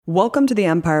Welcome to the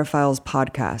Empire Files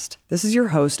podcast. This is your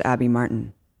host, Abby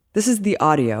Martin. This is the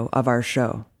audio of our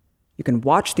show. You can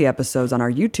watch the episodes on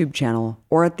our YouTube channel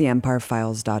or at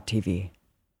theempirefiles.tv.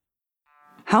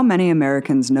 How many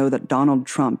Americans know that Donald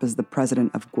Trump is the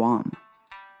president of Guam?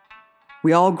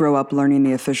 We all grow up learning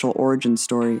the official origin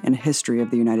story and history of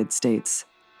the United States.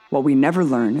 What we never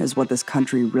learn is what this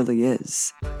country really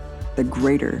is: the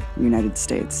greater United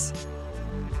States.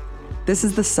 This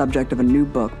is the subject of a new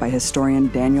book by historian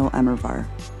Daniel Emervar,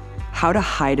 How to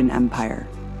Hide an Empire,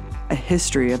 A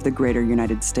History of the Greater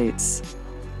United States.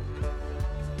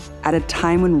 At a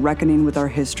time when reckoning with our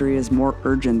history is more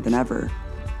urgent than ever,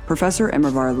 Professor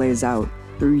Emervar lays out,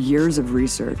 through years of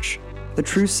research, the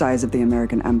true size of the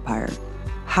American empire,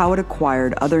 how it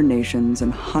acquired other nations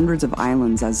and hundreds of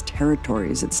islands as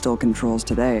territories it still controls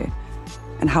today,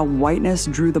 and how whiteness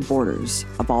drew the borders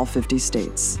of all 50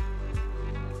 states.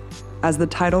 As the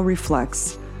title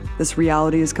reflects, this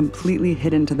reality is completely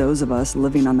hidden to those of us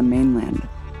living on the mainland.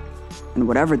 And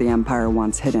whatever the empire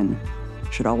wants hidden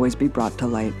should always be brought to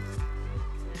light.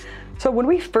 So when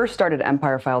we first started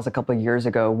Empire Files a couple of years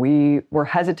ago, we were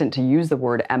hesitant to use the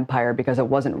word empire because it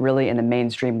wasn't really in the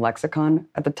mainstream lexicon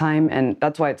at the time. And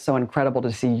that's why it's so incredible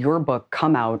to see your book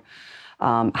come out,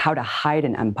 How to Hide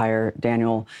an Empire,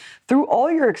 Daniel. Through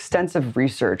all your extensive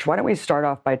research, why don't we start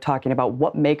off by talking about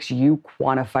what makes you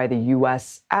quantify the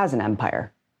U.S. as an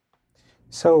empire?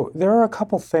 So there are a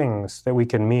couple things that we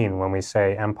can mean when we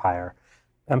say empire.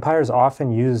 Empire is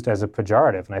often used as a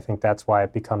pejorative, and I think that's why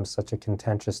it becomes such a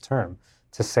contentious term.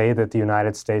 To say that the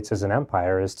United States is an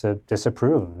empire is to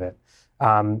disapprove of it.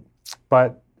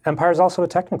 But empire is also a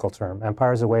technical term.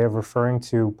 Empire is a way of referring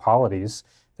to polities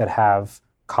that have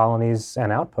colonies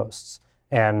and outposts.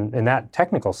 And in that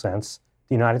technical sense,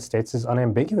 the United States has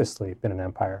unambiguously been an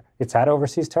empire. It's had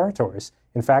overseas territories.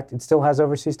 In fact, it still has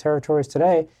overseas territories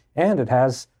today, and it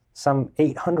has some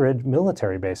 800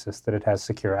 military bases that it has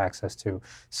secure access to.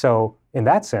 So in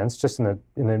that sense, just in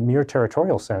the mere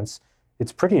territorial sense,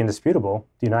 it's pretty indisputable.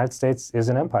 The United States is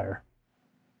an empire.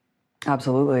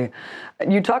 Absolutely.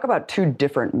 You talk about two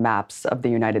different maps of the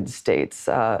United States,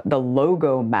 the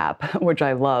logo map, which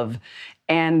I love,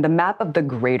 and the map of the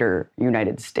greater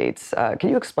United States. Can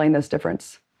you explain this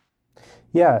difference?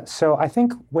 Yeah, so I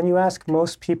think when you ask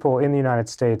most people in the United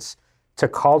States to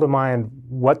call to mind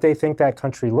what they think that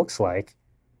country looks like,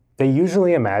 they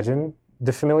usually imagine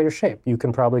the familiar shape. You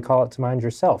can probably call it to mind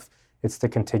yourself. It's the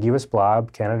contiguous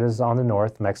blob. Canada's on the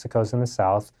north, Mexico's in the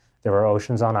south. There are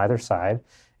oceans on either side.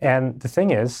 And the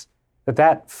thing is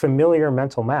that familiar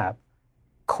mental map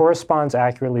corresponds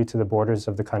accurately to the borders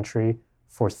of the country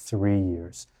for 3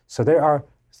 years. So there are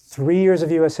 3 years of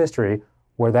U.S. history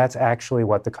where that's actually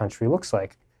what the country looks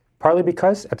like. Partly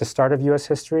because at the start of U.S.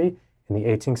 history, in the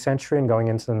 18th century and going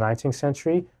into the 19th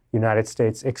century, the United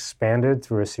States expanded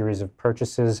through a series of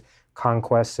purchases,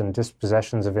 conquests, and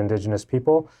dispossessions of indigenous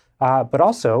people, but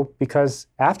also because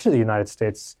after the United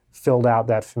States filled out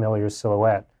that familiar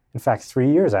silhouette, in fact, 3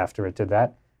 years after it did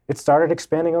that, it started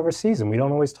expanding overseas, and we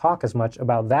don't always talk as much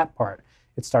about that part.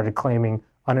 It started claiming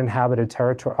uninhabited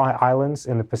territory islands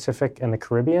in the Pacific and the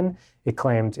Caribbean. It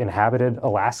claimed inhabited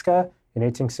Alaska in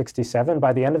 1867.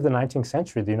 By the end of the 19th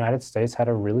century, the United States had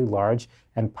a really large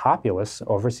and populous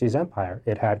overseas empire.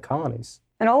 It had colonies.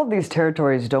 And all of these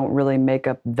territories don't really make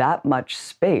up that much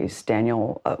space,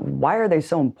 Daniel. Why are they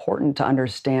so important to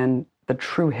understand the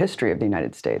true history of the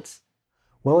United States?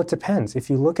 Well, it depends. If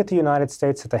you look at the United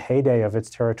States at the heyday of its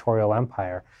territorial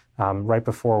empire, right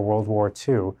before World War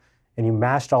II, and you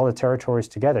mashed all the territories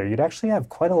together, you'd actually have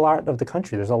quite a lot of the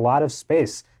country. There's a lot of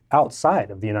space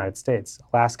outside of the United States,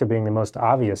 Alaska being the most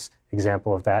obvious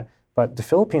example of that, but the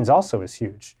Philippines also is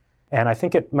huge. And I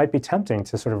think it might be tempting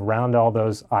to sort of round all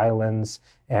those islands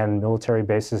and military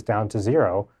bases down to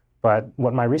zero, but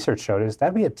what my research showed is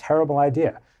that'd be a terrible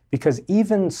idea, because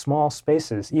even small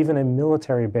spaces, even a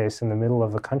military base in the middle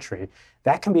of a country,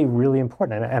 that can be really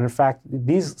important. And in fact,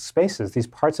 these spaces, these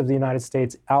parts of the United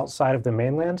States outside of the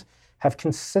mainland, have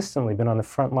consistently been on the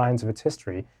front lines of its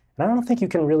history. And I don't think you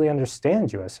can really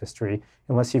understand U.S. history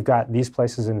unless you've got these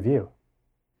places in view.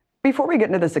 Before we get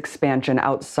into this expansion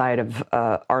outside of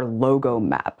our logo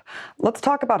map, let's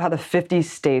talk about how the 50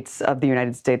 states of the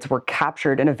United States were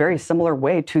captured in a very similar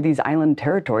way to these island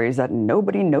territories that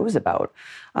nobody knows about.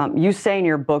 You say in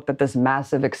your book that this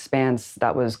massive expanse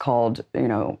that was called,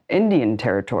 Indian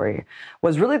Territory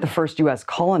was really the first U.S.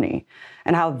 colony,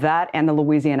 and how that and the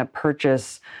Louisiana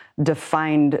Purchase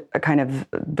defined a kind of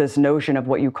this notion of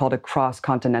what you called a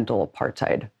cross-continental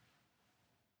apartheid.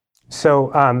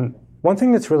 So, one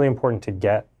thing that's really important to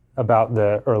get about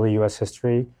the early U.S.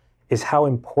 history is how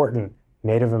important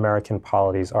Native American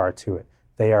polities are to it.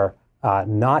 They are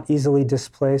not easily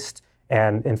displaced.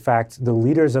 And in fact, the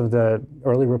leaders of the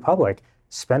early republic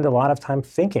spend a lot of time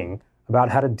thinking about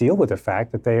how to deal with the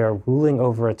fact that they are ruling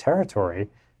over a territory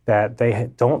that they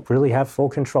don't really have full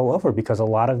control over because a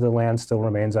lot of the land still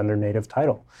remains under native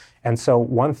title. And so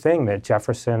one thing that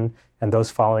Jefferson and those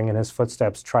following in his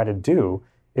footsteps try to do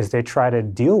is they try to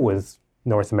deal with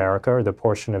North America, or the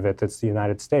portion of it that's the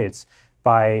United States,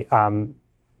 by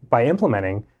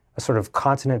implementing a sort of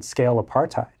continent-scale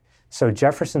apartheid. So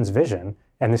Jefferson's vision,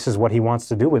 and this is what he wants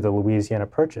to do with the Louisiana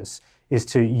Purchase, is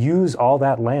to use all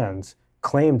that land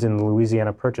claimed in the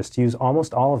Louisiana Purchase, to use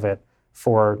almost all of it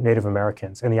for Native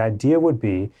Americans. And the idea would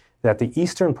be that the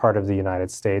eastern part of the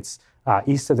United States,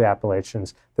 east of the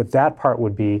Appalachians, that part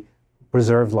would be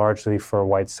reserved largely for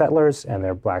white settlers and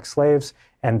their black slaves.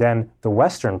 And then the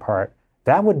western part,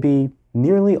 that would be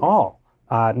nearly all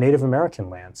Native American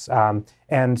lands.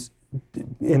 And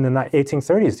in the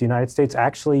 1830s, the United States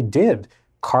actually did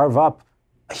carve up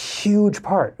a huge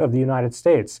part of the United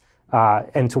States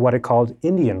into what it called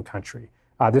Indian country.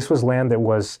 This was land that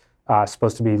was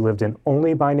supposed to be lived in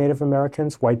only by Native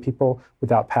Americans. White people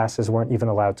without passes weren't even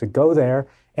allowed to go there.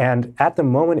 And at the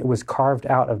moment it was carved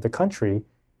out of the country,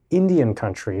 Indian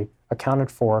country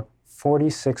accounted for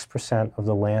 46% of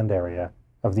the land area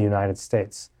of the United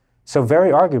States. So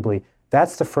very arguably,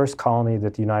 that's the first colony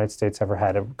that the United States ever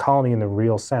had, a colony in the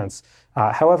real sense.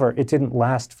 However, it didn't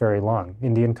last very long.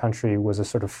 Indian country was a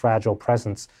sort of fragile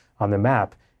presence on the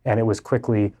map, and it was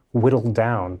quickly whittled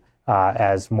down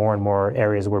as more and more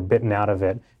areas were bitten out of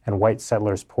it and white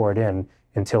settlers poured in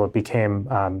until it became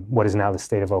what is now the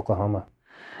state of Oklahoma.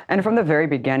 And from the very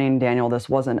beginning, Daniel, this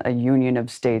wasn't a union of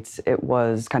states. It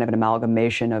was kind of an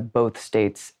amalgamation of both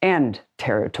states and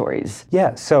territories.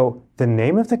 Yeah, so the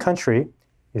name of the country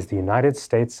is the United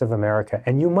States of America.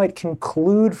 And you might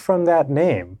conclude from that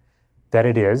name that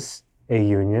it is a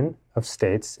union of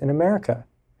states in America.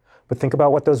 But think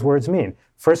about what those words mean.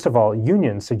 First of all,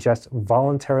 union suggests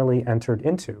voluntarily entered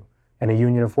into. And a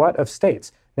union of what? Of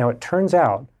states. Now, it turns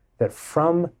out that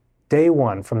from day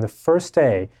one, from the first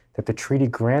day that the treaty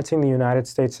granting the United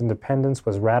States independence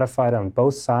was ratified on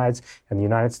both sides and the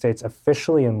United States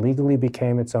officially and legally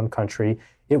became its own country,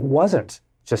 it wasn't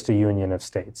just a union of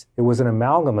states. It was an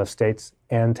amalgam of states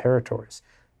and territories.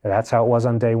 And that's how it was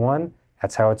on day one.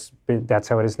 That's how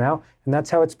it is now. And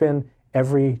that's how it's been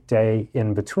every day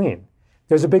in between.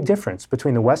 There's a big difference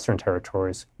between the Western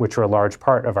territories, which are a large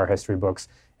part of our history books,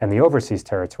 and the overseas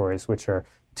territories, which are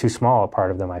too small a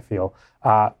part of them, I feel.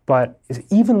 But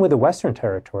even with the Western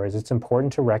territories, it's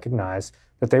important to recognize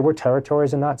that they were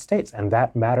territories and not states, and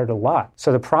that mattered a lot.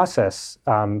 So the process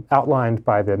outlined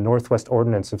by the Northwest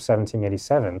Ordinance of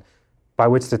 1787, by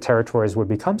which the territories would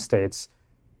become states,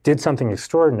 did something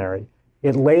extraordinary.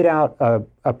 It laid out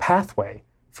a pathway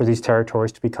for these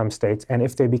territories to become states, and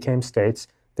if they became states,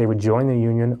 they would join the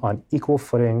Union on equal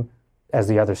footing as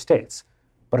the other states.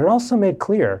 But it also made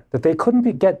clear that they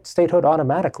couldn't get statehood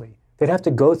automatically. They'd have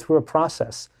to go through a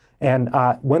process. And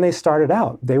when they started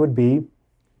out, they would be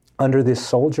under the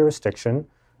sole jurisdiction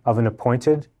of an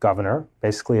appointed governor,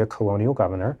 basically a colonial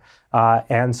governor,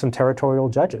 and some territorial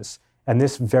judges. And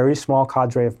this very small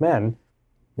cadre of men,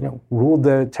 ruled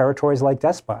the territories like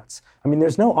despots. I mean,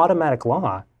 there's no automatic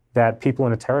law that people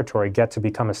in a territory get to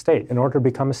become a state. In order to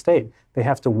become a state, they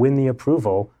have to win the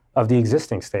approval of the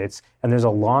existing states. And there's a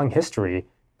long history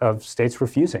of states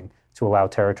refusing to allow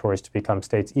territories to become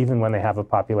states, even when they have a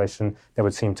population that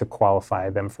would seem to qualify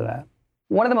them for that.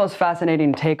 One of the most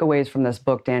fascinating takeaways from this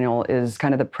book, Daniel, is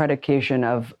kind of the predication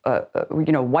of,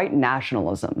 white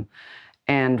nationalism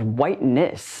and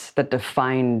whiteness that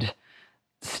defined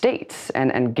states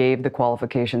and gave the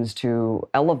qualifications to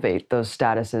elevate those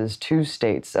statuses to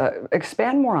states.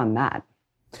 Expand more on that.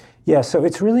 Yeah, so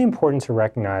it's really important to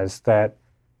recognize that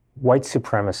white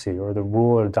supremacy, or the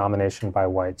rule or domination by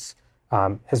whites,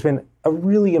 has been a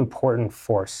really important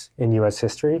force in U.S.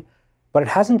 history, but it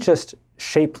hasn't just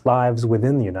shaped lives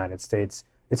within the United States.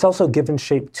 It's also given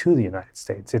shape to the United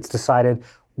States. It's decided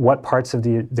what parts of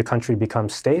the country become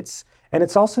states, and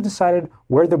it's also decided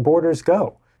where the borders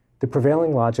go. The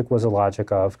prevailing logic was a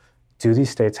logic of, do these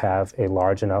states have a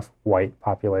large enough white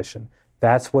population?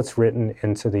 That's what's written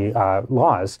into the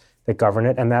laws that govern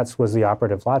it, and that was the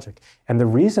operative logic. And the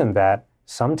reason that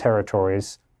some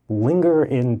territories linger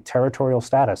in territorial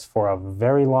status for a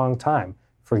very long time,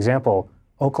 for example,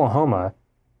 Oklahoma,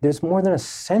 there's more than a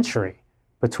century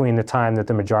between the time that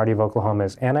the majority of Oklahoma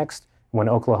is annexed and when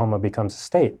Oklahoma becomes a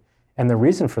state. And the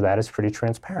reason for that is pretty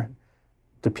transparent.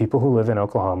 The people who live in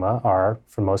Oklahoma are,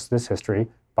 for most of this history,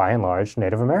 by and large,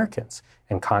 Native Americans.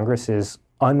 And Congress is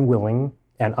unwilling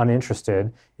and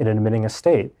uninterested in admitting a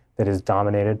state that is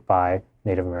dominated by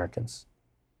Native Americans.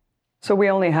 So we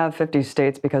only have 50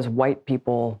 states because white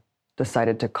people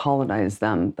decided to colonize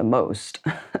them the most.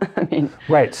 I mean,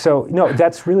 right. So no,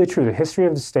 that's really true. The history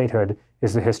of the statehood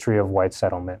is the history of white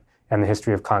settlement and the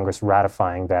history of Congress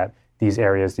ratifying that these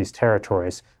areas, these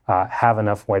territories, have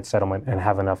enough white settlement and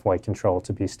have enough white control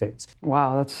to be states.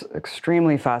 Wow, that's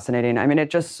extremely fascinating. I mean,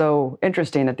 it's just so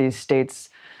interesting that these states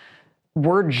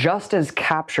were just as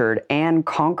captured and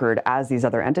conquered as these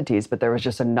other entities, but there was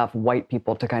just enough white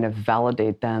people to kind of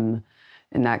validate them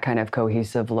in that kind of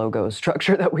cohesive logo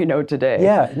structure that we know today.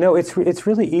 Yeah, no, it's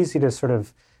really easy to sort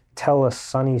of tell a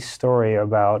sunny story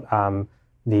about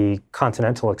the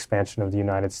continental expansion of the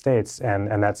United States,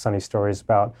 and that sunny story is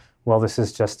about, well, this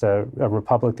is just a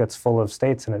republic that's full of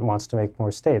states and it wants to make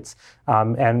more states.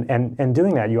 And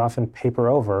doing that, you often paper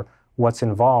over what's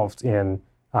involved in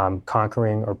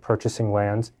conquering or purchasing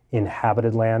land,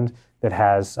 inhabited land that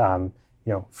has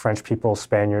French people,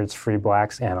 Spaniards, free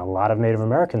blacks, and a lot of Native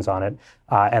Americans on it,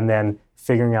 and then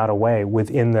figuring out a way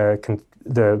within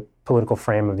the political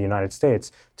frame of the United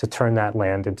States to turn that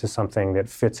land into something that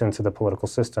fits into the political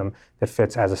system, that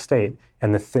fits as a state.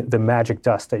 And the magic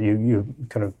dust that you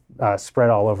kind of spread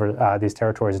all over these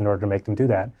territories in order to make them do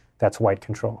that, that's white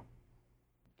control.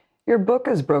 Your book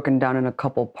is broken down in a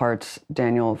couple parts,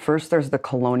 Daniel. First, there's the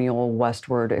colonial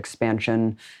westward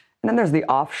expansion, and then there's the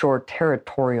offshore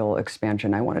territorial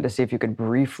expansion. I wanted to see if you could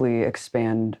briefly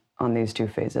expand on these two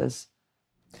phases.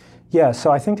 Yeah,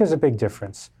 so I think there's a big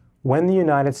difference. When the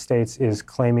United States is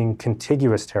claiming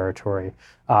contiguous territory,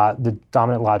 the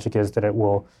dominant logic is that it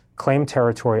will claim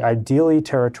territory, ideally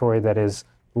territory that is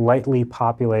lightly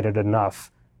populated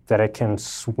enough that it can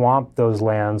swamp those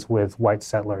lands with white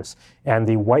settlers. And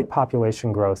the white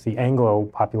population growth, the Anglo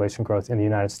population growth in the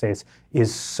United States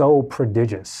is so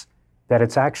prodigious that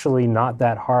it's actually not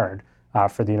that hard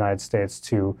for the United States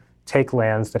to take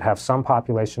lands that have some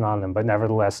population on them, but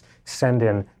nevertheless send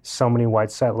in so many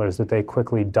white settlers that they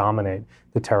quickly dominate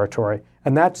the territory.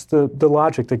 And that's the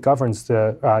logic that governs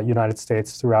the United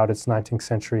States throughout its 19th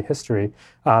century history.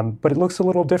 But it looks a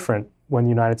little different when the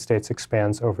United States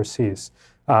expands overseas,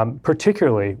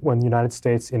 particularly when the United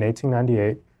States in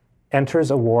 1898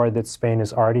 enters a war that Spain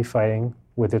is already fighting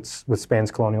with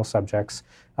Spain's colonial subjects.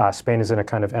 Spain is in a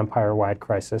kind of empire-wide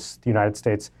crisis. The United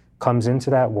States comes into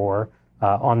that war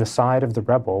on the side of the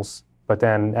rebels, but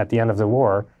then at the end of the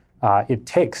war, it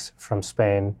takes from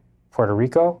Spain Puerto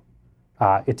Rico,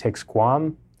 it takes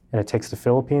Guam, and it takes the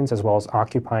Philippines, as well as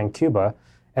occupying Cuba.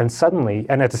 And suddenly,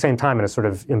 and at the same time, in a sort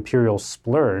of imperial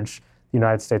splurge, the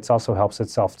United States also helps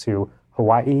itself to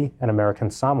Hawaii and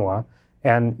American Samoa.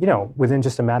 And, within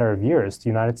just a matter of years, the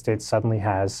United States suddenly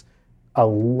has a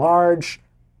large,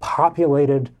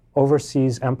 populated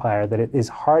overseas empire that it is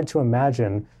hard to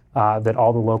imagine that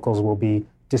all the locals will be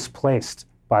displaced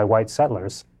by white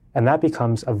settlers. And that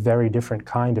becomes a very different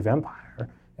kind of empire.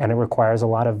 And it requires a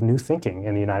lot of new thinking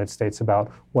in the United States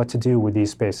about what to do with these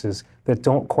spaces that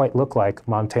don't quite look like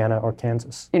Montana or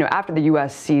Kansas. After the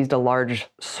U.S. seized a large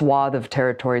swath of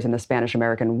territories in the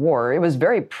Spanish-American War, it was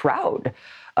very proud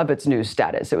of its new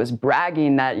status. It was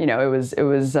bragging that, it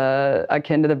was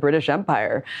akin to the British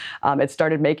Empire. It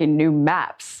started making new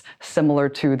maps similar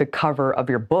to the cover of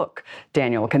your book,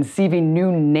 Daniel, conceiving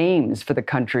new names for the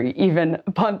country, even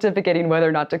pontificating whether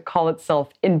or not to call itself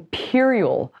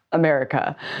Imperial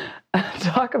America.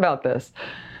 Talk about this.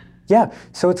 Yeah,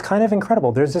 so it's kind of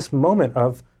incredible. There's this moment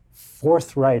of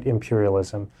forthright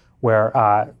imperialism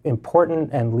where important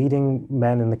and leading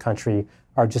men in the country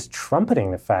are just trumpeting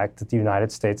the fact that the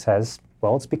United States has,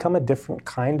 it's become a different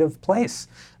kind of place.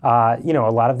 A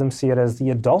lot of them see it as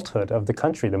the adulthood of the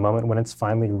country, the moment when it's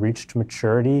finally reached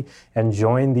maturity and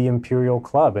joined the imperial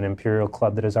club, an imperial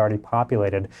club that is already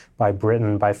populated by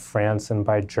Britain, by France, and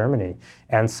by Germany.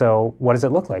 And so what does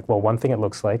it look like? Well, one thing it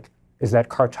looks like is that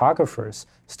cartographers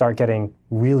start getting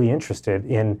really interested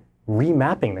in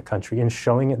remapping the country and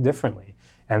showing it differently.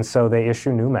 And so they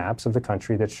issue new maps of the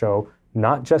country that show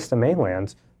not just the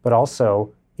mainland, but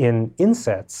also in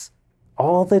insets,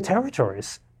 all the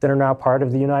territories that are now part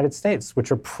of the United States,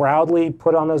 which are proudly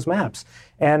put on those maps.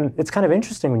 And it's kind of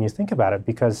interesting when you think about it,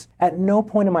 because at no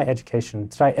point in my education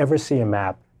did I ever see a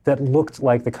map that looked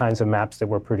like the kinds of maps that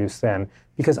were produced then,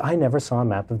 because I never saw a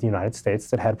map of the United States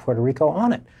that had Puerto Rico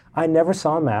on it. I never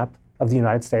saw a map of the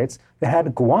United States that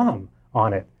had Guam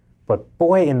on it. But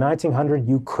boy, in 1900,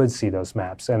 you could see those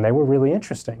maps, and they were really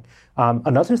interesting.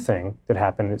 Another thing that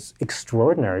happened is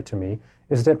extraordinary to me,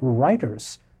 is that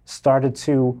writers started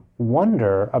to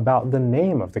wonder about the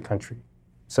name of the country.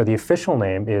 So the official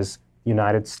name is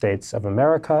United States of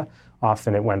America.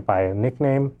 Often it went by a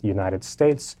nickname, the United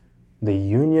States. The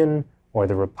Union or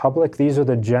the Republic. These are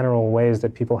the general ways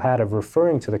that people had of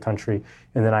referring to the country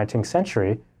in the 19th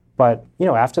century. But,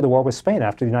 after the war with Spain,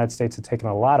 after the United States had taken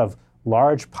a lot of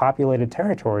large populated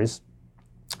territories,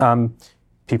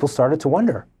 people started to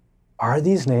wonder, are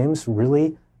these names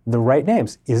really the right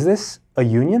names? Is this a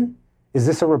union? Is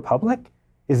this a republic?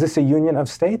 Is this a union of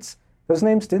states? Those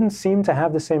names didn't seem to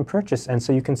have the same purchase. And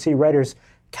so you can see writers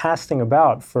casting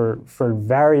about for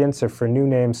variants or for new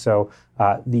names. So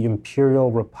the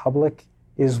Imperial Republic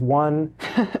is one.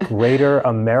 Greater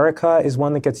America is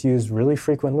one that gets used really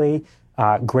frequently.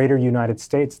 Greater United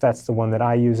States, that's the one that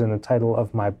I use in the title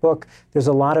of my book. There's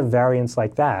a lot of variants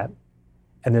like that.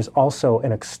 And there's also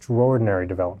an extraordinary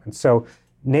development. So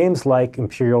names like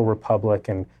Imperial Republic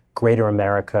and Greater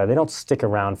America, they don't stick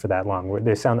around for that long.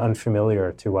 They sound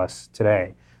unfamiliar to us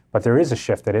today. But there is a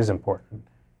shift that is important.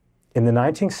 In the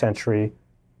 19th century,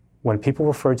 when people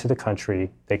referred to the country,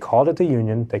 they called it the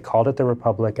Union, they called it the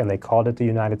Republic, and they called it the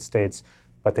United States,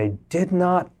 but they did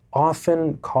not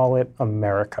often call it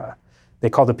America. They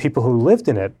called the people who lived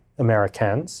in it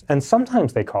Americans, and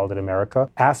sometimes they called it America.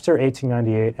 After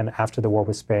 1898 and after the war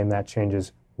with Spain, that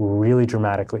changes really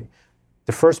dramatically.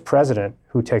 The first president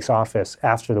who takes office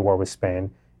after the war with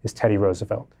Spain is Teddy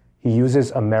Roosevelt. He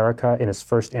uses America in his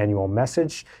first annual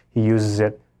message. He uses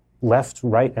it left,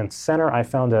 right, and center. I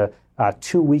found a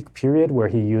 2-week period where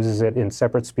he uses it in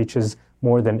separate speeches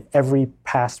more than every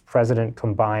past president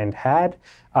combined had.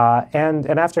 And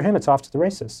after him, it's off to the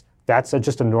races. That's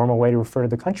just a normal way to refer to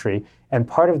the country. And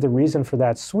part of the reason for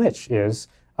that switch is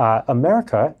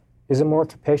America is a more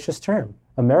capacious term.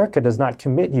 America does not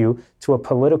commit you to a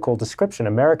political description.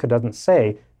 America doesn't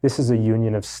say this is a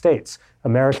union of states.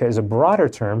 America is a broader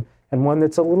term and one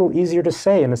that's a little easier to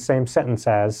say in the same sentence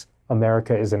as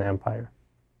America is an empire.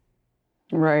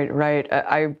 Right.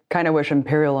 I kind of wish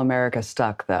Imperial America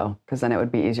stuck, though, because then it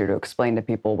would be easier to explain to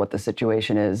people what the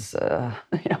situation is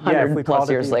 100 plus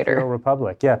years later. Imperial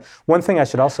Republic. Yeah. One thing I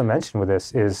should also mention with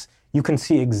this is you can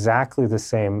see exactly the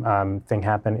same thing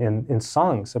happen in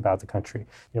songs about the country.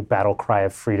 Battle Cry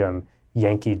of Freedom,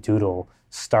 Yankee Doodle,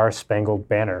 Star Spangled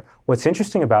Banner. What's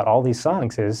interesting about all these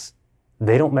songs is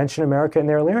they don't mention America in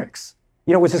their lyrics,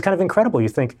 which is kind of incredible. You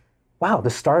think, wow, the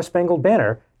Star Spangled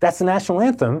Banner, that's the national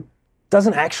anthem,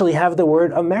 doesn't actually have the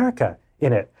word America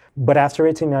in it. But after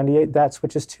 1898, that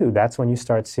switches too. That's when you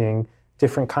start seeing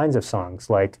different kinds of songs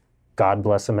like God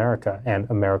Bless America and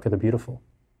America the Beautiful.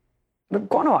 The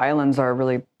Guano Islands are a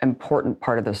really important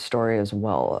part of this story as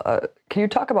well. Can you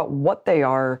talk about what they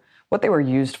are, what they were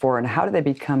used for, and how did they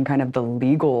become kind of the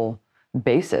legal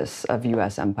basis of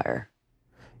U.S. empire?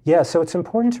 Yeah, so it's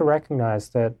important to recognize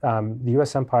that the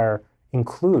U.S. empire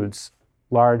includes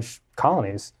large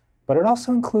colonies, but it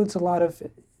also includes a lot of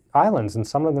islands, and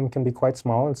some of them can be quite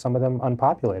small and some of them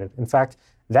unpopulated. In fact,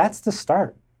 that's the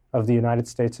start of the United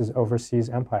States' overseas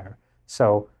empire.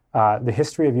 So the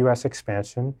history of U.S.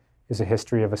 expansion is a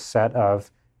history of a set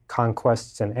of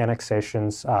conquests and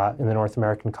annexations in the North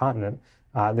American continent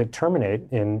that terminate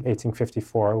in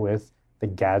 1854 with the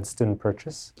Gadsden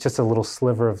Purchase, just a little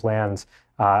sliver of land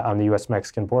on the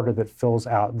U.S.-Mexican border that fills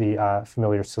out the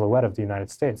familiar silhouette of the United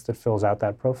States, that fills out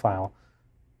that profile.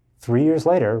 3 years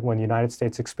later, when the United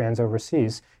States expands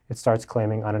overseas, it starts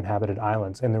claiming uninhabited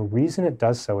islands. And the reason it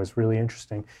does so is really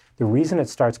interesting. The reason it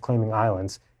starts claiming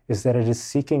islands is that it is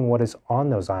seeking what is on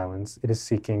those islands. It is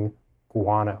seeking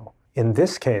guano. In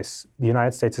this case, the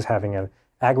United States is having an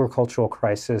agricultural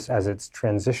crisis as it's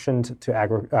transitioned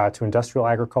to industrial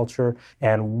agriculture.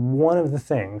 And one of the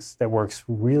things that works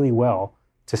really well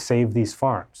to save these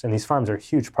farms, and these farms are a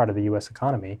huge part of the U.S.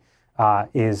 economy,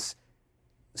 is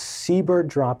seabird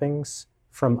droppings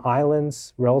from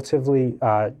islands, relatively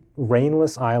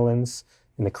rainless islands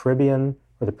in the Caribbean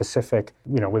or the Pacific,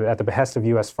 at the behest of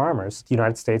U.S. farmers. The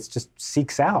United States just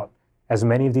seeks out as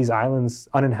many of these islands,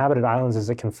 uninhabited islands, as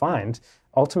it can find,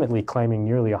 ultimately claiming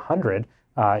nearly 100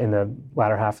 in the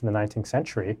latter half of the 19th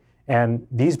century. And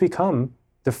these become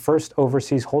the first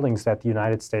overseas holdings that the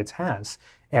United States has.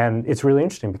 And it's really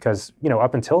interesting because,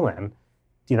 up until then,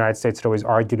 the United States had always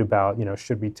argued about,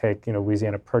 should we take,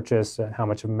 Louisiana Purchase, how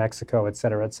much of Mexico, et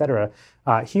cetera, et cetera.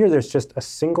 Here, there's just a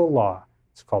single law.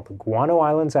 It's called the Guano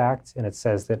Islands Act, and it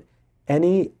says that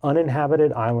any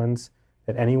uninhabited islands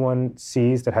that anyone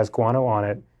sees that has guano on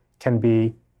it can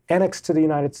be annexed to the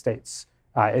United States,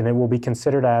 and it will be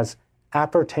considered as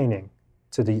appertaining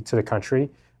to the country.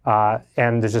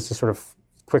 And there's just a sort of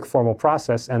quick formal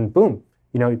process, and boom,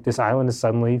 this island is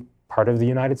suddenly part of the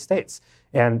United States.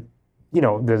 And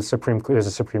there's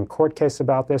a Supreme Court case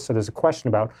about this, so there's a question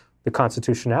about the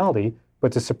constitutionality,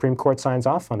 but the Supreme Court signs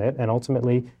off on it, and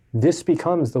ultimately this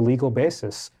becomes the legal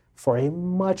basis for a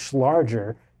much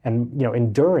larger and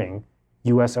enduring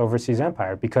U.S. overseas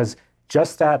empire, because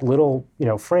just that little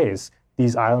phrase,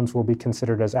 these islands will be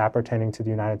considered as appertaining to the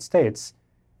United States,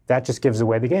 that just gives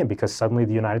away the game, because suddenly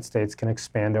the United States can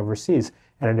expand overseas.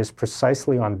 And it is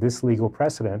precisely on this legal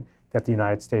precedent that the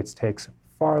United States takes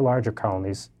far larger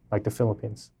colonies like the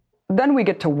Philippines. Then we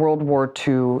get to World War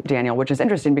II, Daniel, which is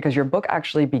interesting because your book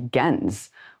actually begins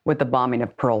with the bombing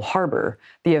of Pearl Harbor,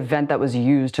 the event that was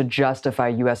used to justify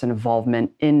U.S.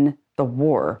 involvement in the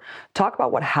war. Talk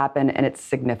about what happened and its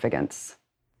significance.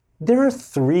 There are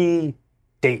 3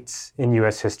 dates in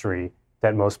U.S. history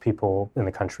that most people in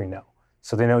the country know.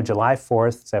 So they know July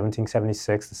 4th,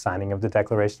 1776, the signing of the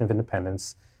Declaration of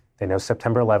Independence. They know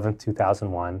September 11th,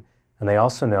 2001. And they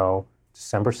also know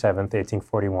December 7th,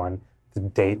 1841, the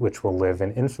date which will live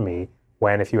in infamy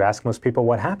when, if you ask most people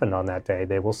what happened on that day,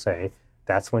 they will say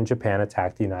that's when Japan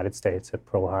attacked the United States at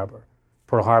Pearl Harbor.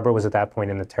 Pearl Harbor was at that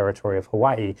point in the territory of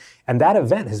Hawaii. And that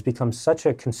event has become such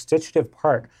a constitutive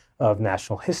part of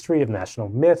national history, of national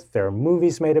myth. There are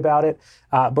movies made about it.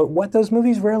 But what those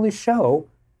movies rarely show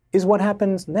is what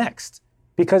happens next.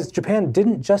 Because Japan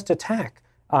didn't just attack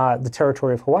the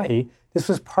territory of Hawaii. This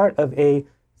was part of a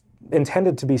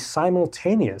intended to be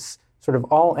simultaneous sort of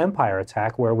all-empire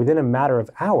attack where within a matter of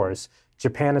hours,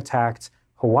 Japan attacked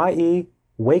Hawaii,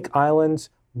 Wake Island,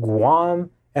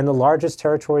 Guam, and the largest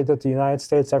territory that the United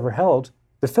States ever held,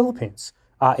 the Philippines.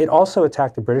 It also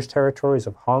attacked the British territories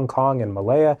of Hong Kong and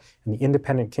Malaya and the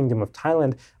independent kingdom of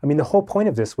Thailand. I mean, the whole point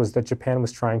of this was that Japan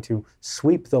was trying to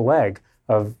sweep the leg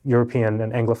of European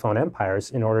and Anglophone empires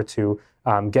in order to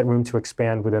get room to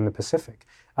expand within the Pacific.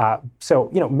 So,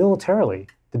 militarily,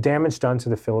 the damage done to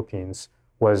the Philippines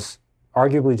was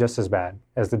arguably just as bad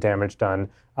as the damage done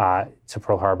to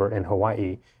Pearl Harbor in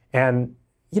Hawaii. And,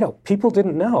 people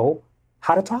didn't know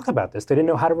how to talk about this. They didn't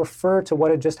know how to refer to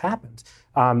what had just happened.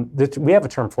 We have a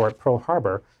term for it, Pearl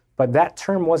Harbor, but that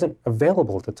term wasn't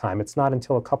available at the time. It's not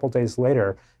until a couple days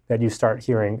later that you start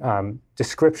hearing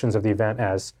descriptions of the event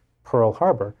as Pearl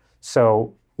Harbor.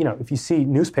 So, if you see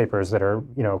newspapers that are,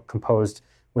 composed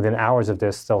within hours of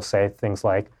this, they'll say things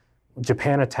like,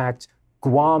 Japan attacked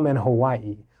Guam and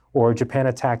Hawaii, or Japan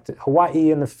attacked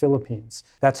Hawaii and the Philippines.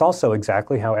 That's also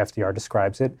exactly how FDR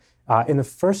describes it in the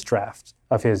first draft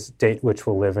of his Date Which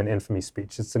Will Live in Infamy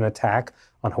speech. It's an attack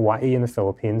on Hawaii and the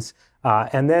Philippines.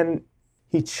 And then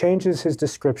he changes his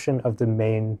description of the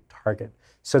main target.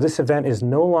 So this event is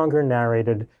no longer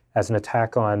narrated as an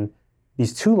attack on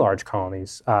these 2 large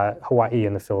colonies, Hawaii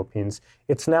and the Philippines.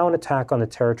 It's now an attack on the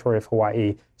territory of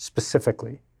Hawaii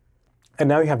specifically. And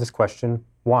now you have this question,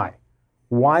 why?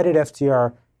 Why did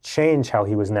FDR change how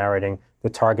he was narrating the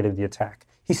target of the attack?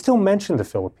 He still mentioned the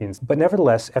Philippines, but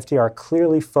nevertheless, FDR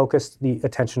clearly focused the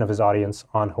attention of his audience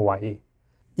on Hawaii.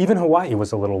 Even Hawaii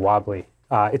was a little wobbly.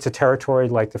 It's a territory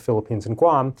like the Philippines and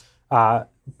Guam,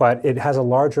 but it has a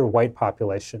larger white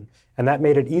population, and that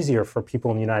made it easier for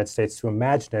people in the United States to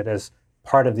imagine it as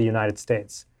part of the United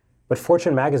States. But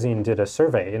Fortune magazine did a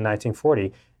survey in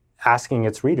 1940 asking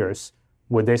its readers,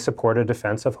 would they support a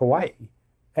defense of Hawaii?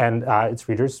 And its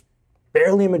readers,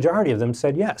 barely a majority of them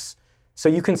said yes. So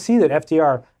you can see that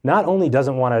FDR not only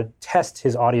doesn't want to test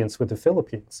his audience with the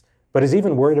Philippines, but is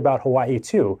even worried about Hawaii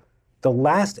too. The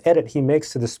last edit he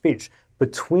makes to the speech,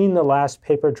 between the last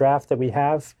paper draft that we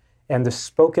have and the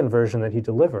spoken version that he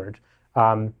delivered,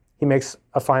 he makes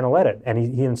a final edit, and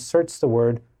he inserts the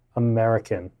word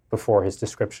American before his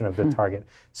description of the target.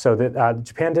 So that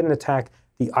Japan didn't attack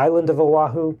the island of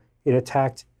Oahu, it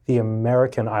attacked the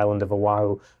American island of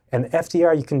Oahu. And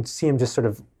FDR, you can see him just sort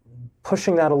of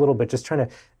pushing that a little bit, just trying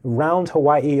to round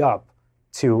Hawaii up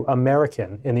to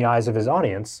American in the eyes of his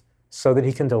audience so that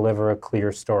he can deliver a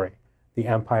clear story. The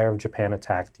Empire of Japan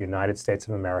attacked the United States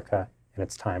of America, and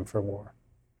it's time for war.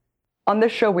 On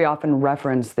this show, we often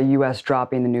reference the U.S.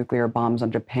 dropping the nuclear bombs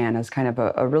on Japan as kind of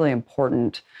a really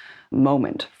important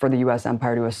moment for the U.S.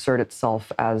 empire to assert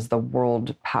itself as the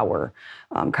world power,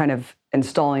 kind of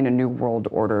installing a new world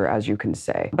order, as you can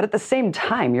say. But at the same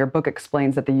time, your book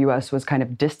explains that the U.S. was kind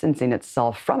of distancing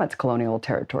itself from its colonial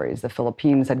territories. The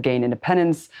Philippines had gained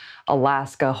independence,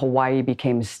 Alaska, Hawaii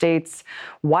became states.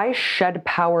 Why shed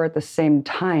power at the same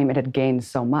time it had gained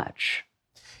so much?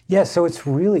 Yeah, so it's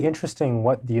really interesting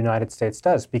what the United States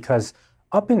does, because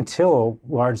up until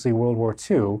largely World War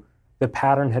II, the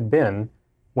pattern had been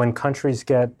when countries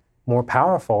get more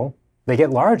powerful, they get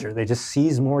larger. They just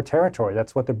seize more territory.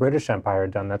 That's what the British Empire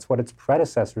had done. That's what its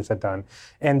predecessors had done.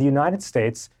 And the United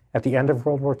States, at the end of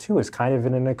World War II, is kind of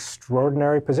in an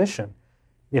extraordinary position.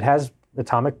 It has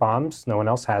atomic bombs. No one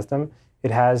else has them.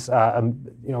 It has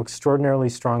extraordinarily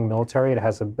strong military. It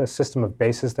has a system of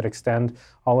bases that extend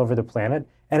all over the planet.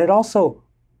 And it also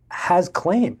has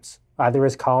claims, either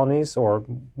as colonies or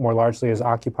more largely as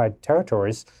occupied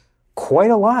territories,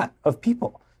 quite a lot of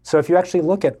people. So if you actually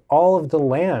look at all of the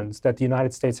lands that the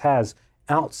United States has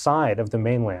outside of the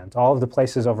mainland, all of the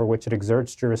places over which it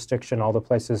exerts jurisdiction, all the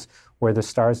places where the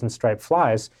Stars and Stripes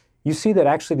flies, you see that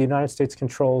actually the United States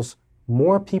controls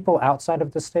more people outside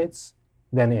of the states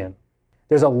than in.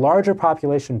 There's a larger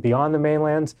population beyond the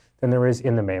mainland than there is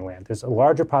in the mainland. There's a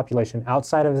larger population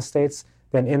outside of the states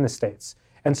than in the states.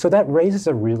 And so that raises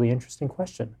a really interesting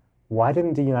question. Why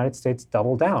didn't the United States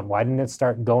double down? Why didn't it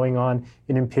start going on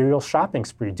an imperial shopping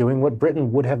spree, doing what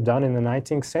Britain would have done in the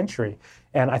 19th century?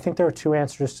 And I think there are two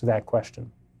answers to that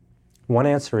question. One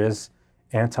answer is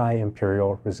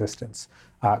anti-imperial resistance.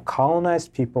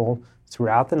 Colonized people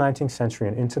throughout the 19th century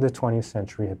and into the 20th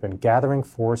century have been gathering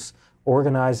force,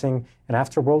 organizing, and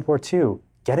after World War II,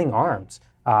 getting arms.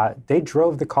 They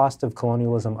drove the cost of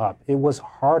colonialism up. It was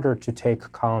harder to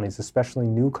take colonies, especially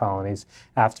new colonies,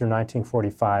 after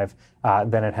 1945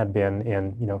 than it had been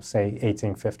in, say,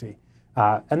 1850.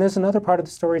 And there's another part of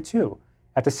the story, too.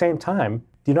 At the same time,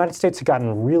 the United States had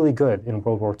gotten really good in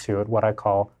World War II at what I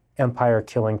call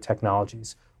empire-killing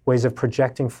technologies, ways of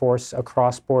projecting force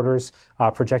across borders,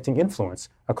 projecting influence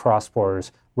across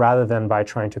borders, rather than by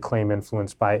trying to claim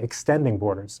influence by extending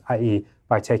borders, i.e.,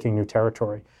 by taking new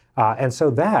territory. And so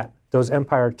those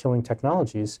empire-killing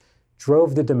technologies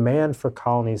drove the demand for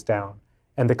colonies down.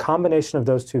 And the combination of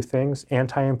those two things,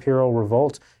 anti-imperial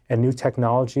revolt and new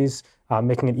technologies,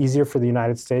 making it easier for the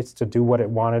United States to do what it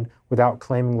wanted without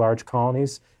claiming large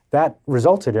colonies, that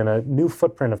resulted in a new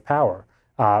footprint of power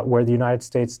where the United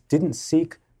States didn't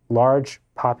seek large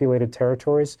populated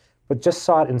territories, but just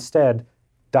sought instead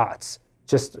dots,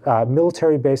 just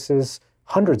military bases,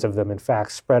 hundreds of them, in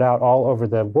fact, spread out all over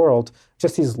the world,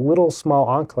 just these little small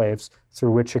enclaves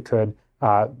through which it could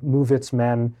move its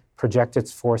men, project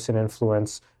its force and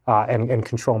influence, and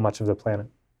control much of the planet.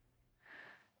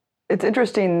 It's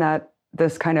interesting that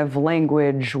this kind of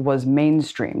language was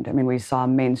mainstreamed. I mean, we saw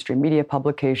mainstream media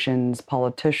publications,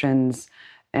 politicians,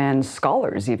 and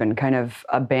scholars even kind of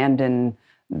abandon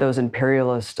those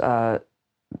imperialist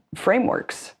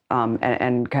frameworks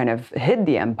and kind of hid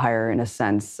the empire in a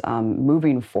sense,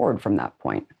 moving forward from that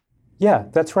point. Yeah,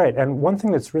 that's right. And one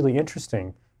thing that's really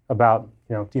interesting about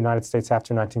the United States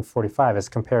after 1945 as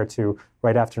compared to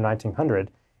right after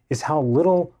 1900 is how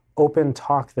little open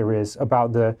talk there is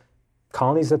about the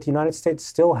colonies that the United States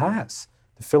still has.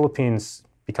 The Philippines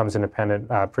becomes independent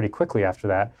pretty quickly after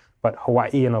that, but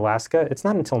Hawaii and Alaska, it's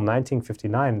not until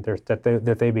 1959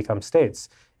 that they become states.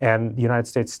 And the United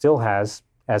States still has,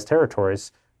 as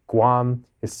territories, Guam,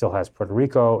 it still has Puerto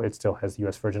Rico, it still has the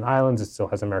U.S. Virgin Islands, it still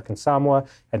has American Samoa,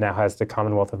 and now has the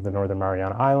Commonwealth of the Northern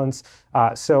Mariana Islands.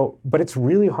 But it's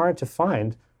really hard to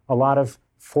find a lot of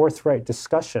forthright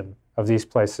discussion of these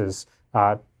places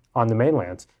on the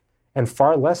mainland, and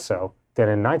far less so than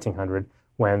in 1900,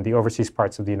 when the overseas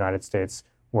parts of the United States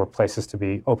were places to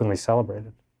be openly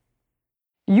celebrated.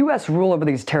 U.S. rule over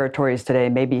these territories today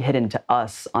may be hidden to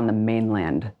us on the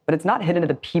mainland, but it's not hidden to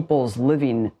the peoples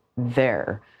living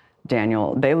there,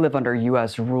 Daniel. They live under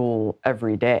U.S. rule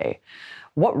every day.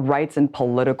 What rights and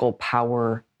political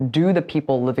power do the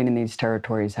people living in these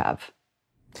territories have?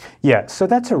 Yeah, so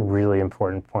that's a really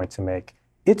important point to make.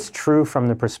 It's true from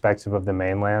the perspective of the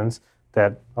mainlands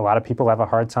that a lot of people have a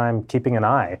hard time keeping an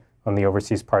eye on the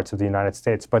overseas parts of the United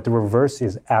States, but the reverse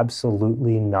is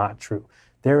absolutely not true.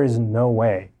 There is no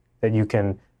way that you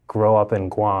can grow up in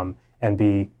Guam and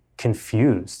be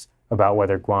confused about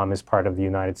whether Guam is part of the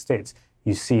United States.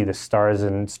 You see the Stars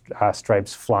and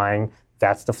Stripes flying,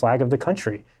 that's the flag of the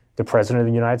country. The President of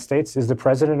the United States is the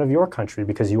President of your country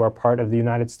because you are part of the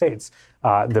United States.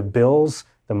 The bills,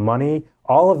 the money,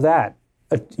 all of that,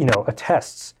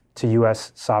 attests to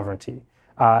U.S. sovereignty.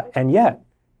 And yet,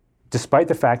 despite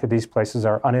the fact that these places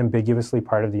are unambiguously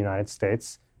part of the United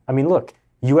States, I mean, look,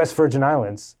 U.S. Virgin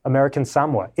Islands, American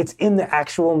Samoa, it's in the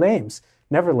actual names.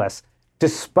 Nevertheless,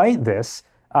 despite this,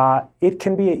 it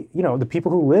can be, the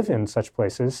people who live in such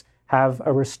places have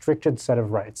a restricted set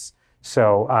of rights.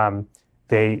 So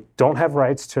they don't have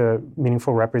rights to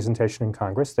meaningful representation in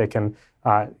Congress. They can,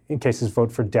 in cases,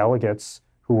 vote for delegates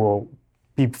who will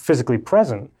be physically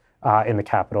present in the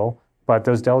Capitol, but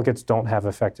those delegates don't have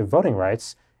effective voting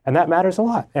rights, and that matters a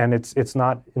lot. And it's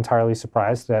not entirely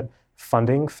surprised that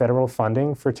federal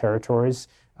funding for territories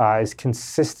is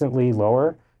consistently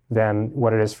lower than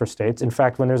what it is for states. In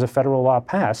fact, when there's a federal law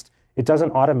passed, it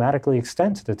doesn't automatically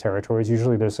extend to the territories.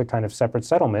 Usually there's a kind of separate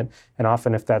settlement, and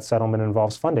often if that settlement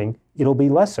involves funding, it'll be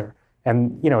lesser.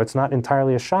 And it's not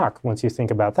entirely a shock once you think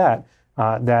about that,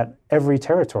 that every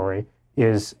territory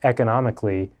is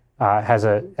economically has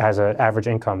an average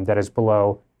income that is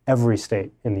below every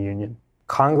state in the Union.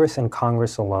 Congress and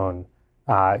Congress alone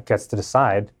gets to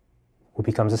decide who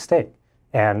becomes a state.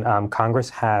 And Congress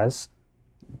has,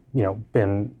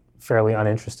 been fairly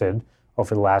uninterested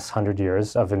over the last 100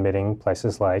 years of admitting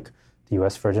places like the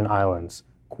U.S. Virgin Islands,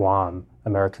 Guam,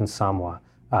 American Samoa,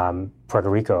 Puerto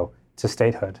Rico to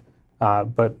statehood.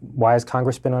 But why has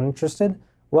Congress been uninterested?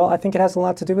 Well, I think it has a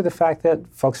lot to do with the fact that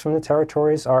folks from the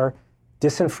territories are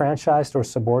disenfranchised or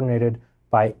subordinated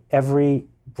by every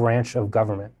branch of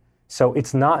government. So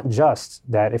it's not just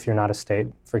that if you're not a state,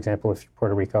 for example, if you're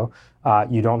Puerto Rico,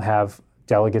 you don't have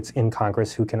delegates in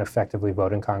Congress who can effectively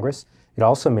vote in Congress. It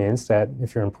also means that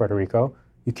if you're in Puerto Rico,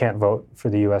 you can't vote for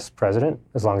the U.S. president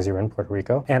as long as you're in Puerto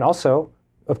Rico. And also,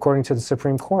 according to the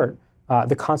Supreme Court,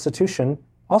 the Constitution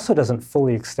also doesn't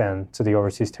fully extend to the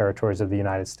overseas territories of the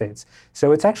United States.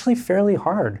 So it's actually fairly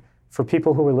hard for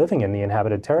people who are living in the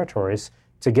inhabited territories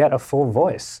to get a full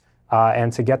voice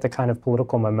and to get the kind of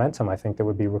political momentum I think that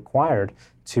would be required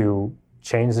to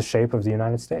change the shape of the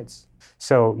United States.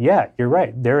 So yeah, you're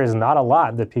right. There is not a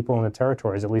lot that people in the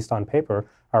territories, at least on paper,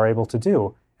 are able to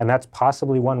do. And that's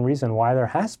possibly one reason why there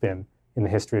has been, in the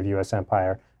history of U.S.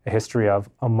 empire, a history of,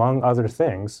 among other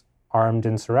things, armed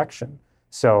insurrection.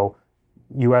 So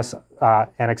U.S.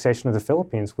 Annexation of the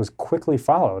Philippines was quickly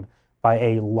followed by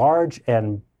a large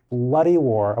and bloody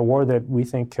war, a war that we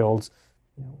think killed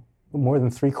more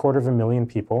than 750,000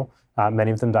 people,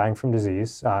 many of them dying from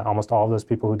disease, almost all of those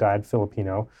people who died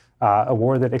Filipino, a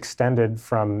war that extended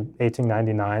from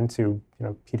 1899 to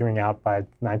petering out by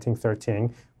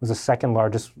 1913, was the second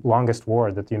longest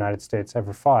war that the United States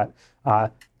ever fought.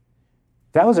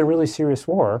 That was a really serious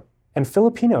war, and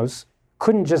Filipinos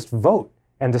couldn't just vote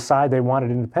and decide they wanted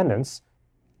independence.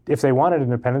 If they wanted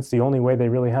independence, the only way they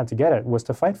really had to get it was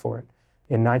to fight for it.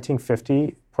 In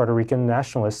 1950, Puerto Rican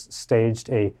nationalists staged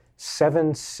a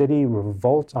 7-city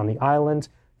revolt on the island.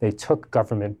 They took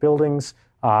government buildings.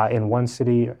 In one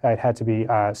city, it had to be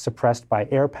suppressed by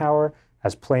air power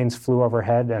as planes flew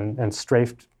overhead and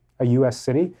strafed a U.S.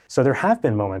 city. So there have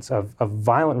been moments of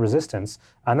violent resistance,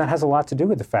 and that has a lot to do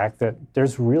with the fact that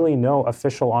there's really no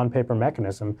official on-paper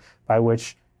mechanism by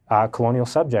which colonial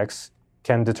subjects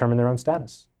can determine their own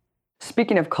status.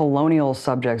 Speaking of colonial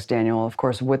subjects, Daniel, of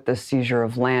course, with the seizure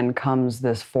of land comes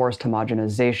this forced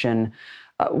homogenization.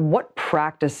 What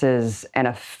practices and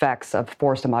effects of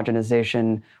forced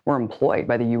homogenization were employed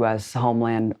by the U.S.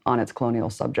 homeland on its colonial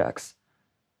subjects?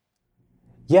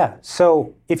 Yeah,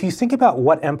 so if you think about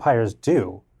what empires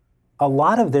do, a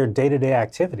lot of their day-to-day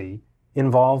activity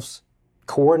involves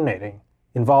coordinating,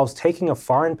 involves taking a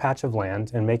foreign patch of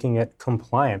land and making it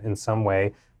compliant in some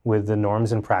way with the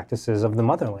norms and practices of the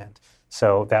motherland.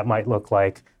 So that might look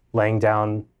like laying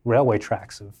down railway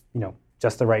tracks of,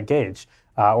 just the right gauge,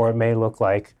 or it may look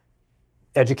like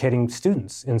educating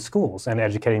students in schools and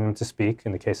educating them to speak,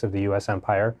 in the case of the U.S.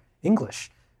 empire, English.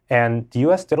 And the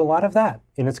U.S. did a lot of that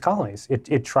in its colonies.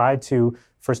 It tried to,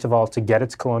 first of all, to get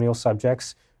its colonial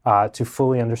subjects to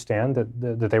fully understand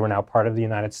that they were now part of the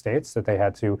United States, that they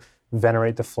had to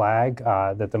venerate the flag,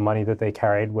 that the money that they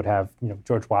carried would have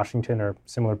George Washington or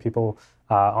similar people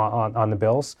on the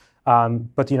bills.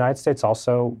 But the United States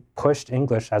also pushed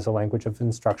English as a language of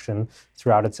instruction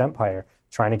throughout its empire,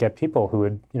 trying to get people who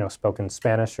had spoken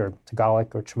Spanish or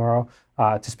Tagalog or Chamorro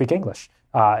to speak English.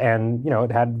 And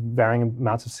it had varying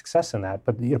amounts of success in that.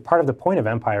 But part of the point of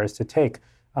empire is to take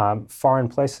foreign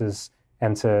places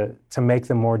and to make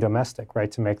them more domestic,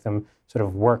 right? To make them sort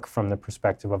of work from the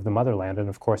perspective of the motherland. And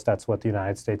of course, that's what the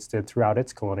United States did throughout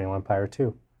its colonial empire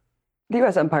too. The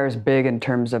U.S. empire is big in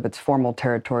terms of its formal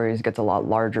territories. It gets a lot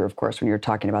larger, of course, when you're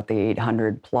talking about the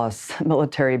 800 plus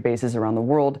military bases around the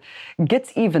world. It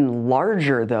gets even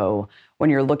larger, though, when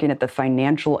you're looking at the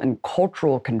financial and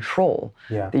cultural control.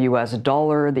 Yeah. The U.S.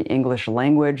 dollar, the English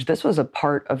language. This was a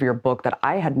part of your book that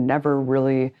I had never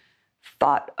really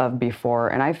thought of before,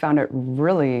 and I found it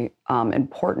really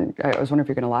important. I was wondering if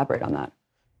you can elaborate on that.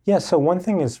 Yeah, so one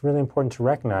thing is really important to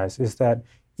recognize is that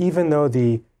even though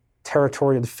the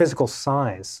physical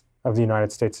size of the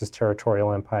United States'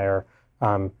 territorial empire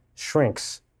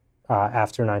shrinks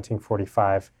after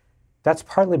 1945, that's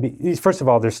partly, first of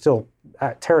all, there's still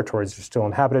territories, there's still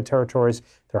inhabited territories,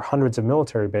 there are hundreds of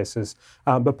military bases,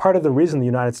 but part of the reason the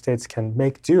United States can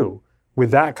make do with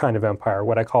that kind of empire,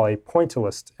 what I call a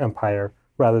pointillist empire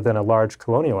rather than a large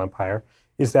colonial empire,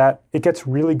 is that it gets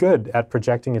really good at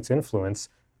projecting its influence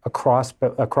across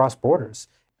borders.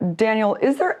 Daniel,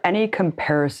 is there any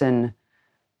comparison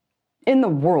in the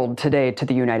world today to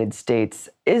the United States?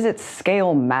 Is its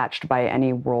scale matched by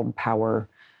any world power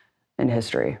in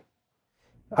history?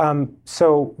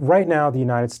 So right now, the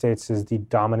United States is the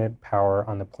dominant power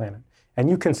on the planet. And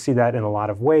you can see that in a lot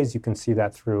of ways. You can see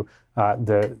that through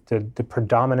the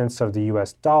predominance of the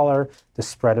US dollar, the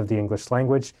spread of the English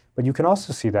language. But you can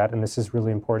also see that, and this is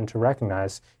really important to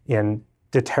recognize, in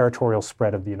the territorial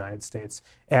spread of the United States.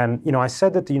 And I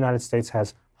said that the United States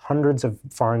has hundreds of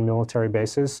foreign military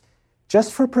bases.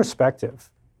 Just for perspective,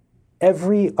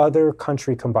 every other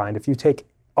country combined, if you take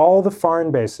all the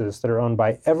foreign bases that are owned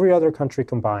by every other country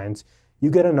combined, you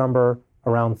get a number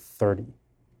around 30.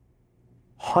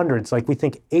 Hundreds, like we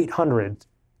think 800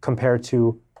 compared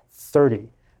to 30.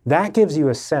 That gives you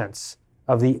a sense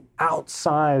of the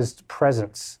outsized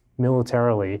presence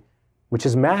militarily, which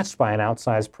is matched by an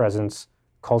outsized presence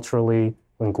culturally,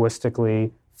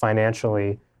 linguistically,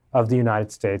 financially of the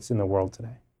United States in the world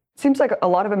today. It seems like a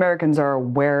lot of Americans are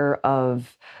aware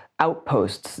of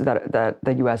outposts that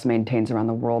the U.S. maintains around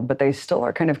the world, but they still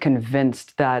are kind of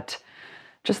convinced that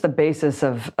just the basis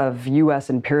of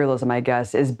U.S. imperialism, I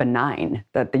guess, is benign,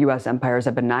 that the U.S. empire is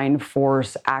a benign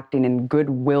force acting in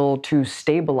goodwill to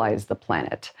stabilize the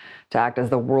planet, to act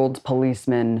as the world's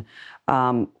policeman.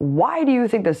 Why do you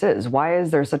think this is? Why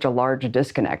is there such a large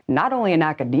disconnect, not only in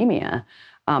academia,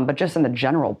 but just in the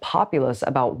general populace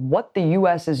about what the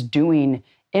U.S. is doing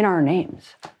in our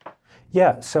names?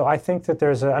 Yeah, so I think that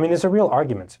there's a real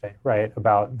argument today, right,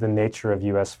 about the nature of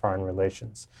U.S. foreign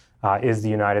relations. Is the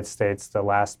United States the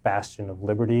last bastion of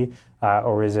liberty,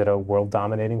 or is it a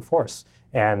world-dominating force?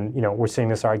 And, we're seeing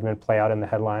this argument play out in the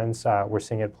headlines. We're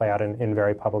seeing it play out in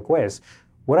very public ways.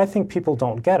 What I think people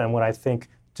don't get, and what I think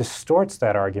distorts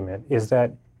that argument, is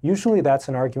that usually that's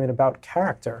an argument about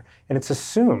character. And it's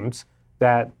assumed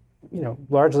that,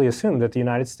 largely assumed that the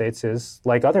United States is,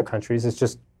 like other countries, is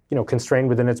just constrained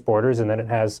within its borders, and then it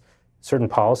has certain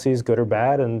policies, good or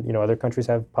bad, and other countries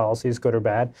have policies, good or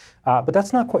bad. But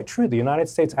that's not quite true. The United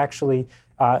States actually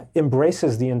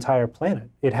embraces the entire planet.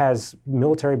 It has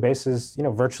military bases,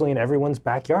 virtually in everyone's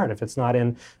backyard. If it's not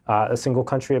in a single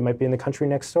country, it might be in the country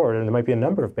next door, and there might be a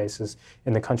number of bases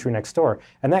in the country next door.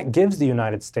 And that gives the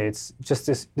United States just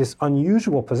this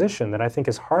unusual position that I think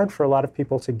is hard for a lot of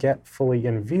people to get fully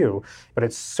in view. But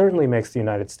it certainly makes the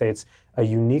United States a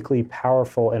uniquely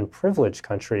powerful and privileged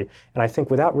country. And I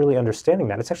think without really understanding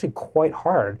that, it's actually quite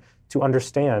hard to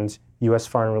understand U.S.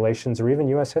 foreign relations or even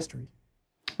U.S. history.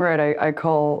 Right. I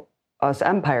call us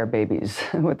empire babies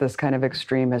with this kind of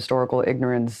extreme historical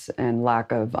ignorance and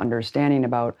lack of understanding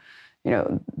about,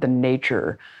 the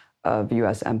nature of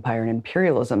U.S. empire and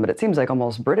imperialism. But it seems like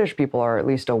almost British people are at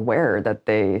least aware that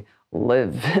they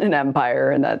live in an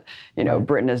empire and that,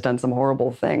 Britain has done some horrible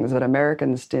things, but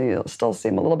Americans still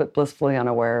seem a little bit blissfully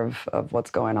unaware of what's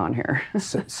going on here.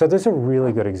 So there's a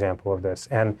really good example of this,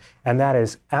 and that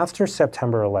is after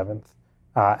September 11th,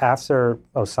 after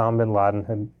Osama bin Laden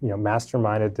had,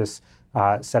 masterminded this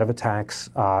set of attacks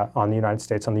on the United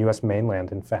States, on the U.S.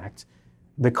 mainland, in fact,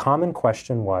 the common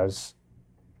question was,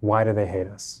 why do they hate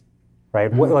us? Right?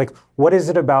 Mm-hmm. What is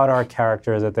it about our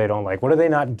character that they don't like? What are they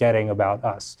not getting about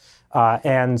us?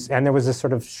 And there was this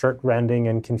sort of shirt-rending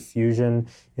and confusion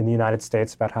in the United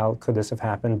States about how could this have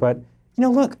happened. But,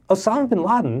 look, Osama bin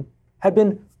Laden had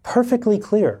been perfectly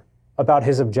clear about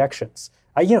his objections.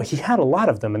 He had a lot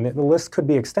of them, and the list could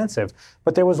be extensive.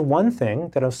 But there was one thing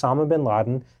that Osama bin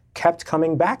Laden kept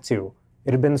coming back to.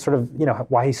 It had been sort of,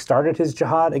 why he started his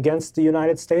jihad against the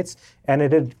United States, and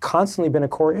it had constantly been a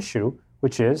core issue,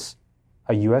 which is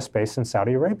a U.S. base in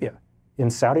Saudi Arabia. In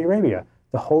Saudi Arabia,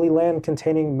 the Holy Land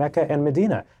containing Mecca and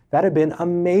Medina, that had been a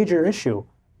major issue,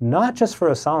 not just for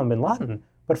Osama bin Laden,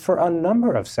 but for a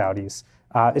number of Saudis.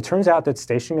 It turns out that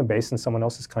stationing a base in someone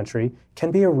else's country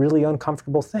can be a really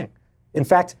uncomfortable thing. In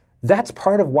fact, that's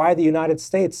part of why the United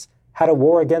States had a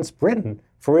war against Britain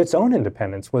for its own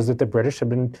independence, was that the British had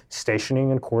been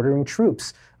stationing and quartering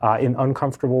troops in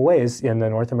uncomfortable ways in the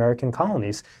North American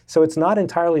colonies. So it's not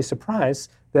entirely a surprise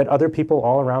that other people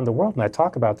all around the world, and I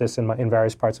talk about this in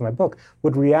various parts of my book,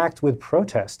 would react with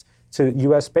protest to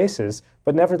U.S. bases.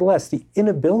 But nevertheless, the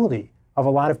inability of a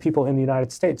lot of people in the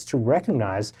United States to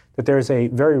recognize that there's a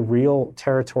very real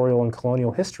territorial and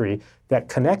colonial history that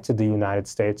connected the United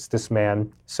States, this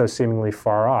man so seemingly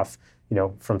far off,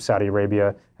 from Saudi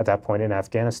Arabia at that point in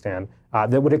Afghanistan,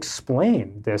 that would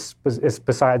explain this,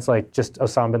 besides just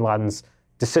Osama bin Laden's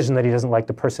decision that he doesn't like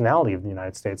the personality of the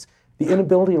United States. The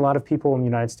inability of a lot of people in the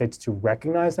United States to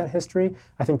recognize that history,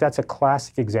 I think that's a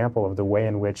classic example of the way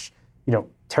in which,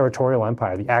 territorial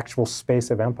empire, the actual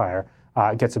space of empire,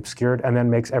 gets obscured and then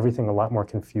makes everything a lot more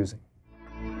confusing.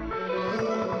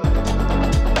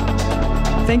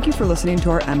 Thank you for listening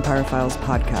to our Empire Files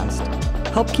podcast.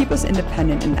 Help keep us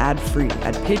independent and ad-free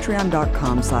at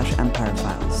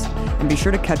patreon.com/empirefiles. And be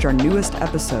sure to catch our newest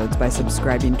episodes by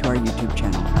subscribing to our YouTube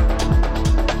channel.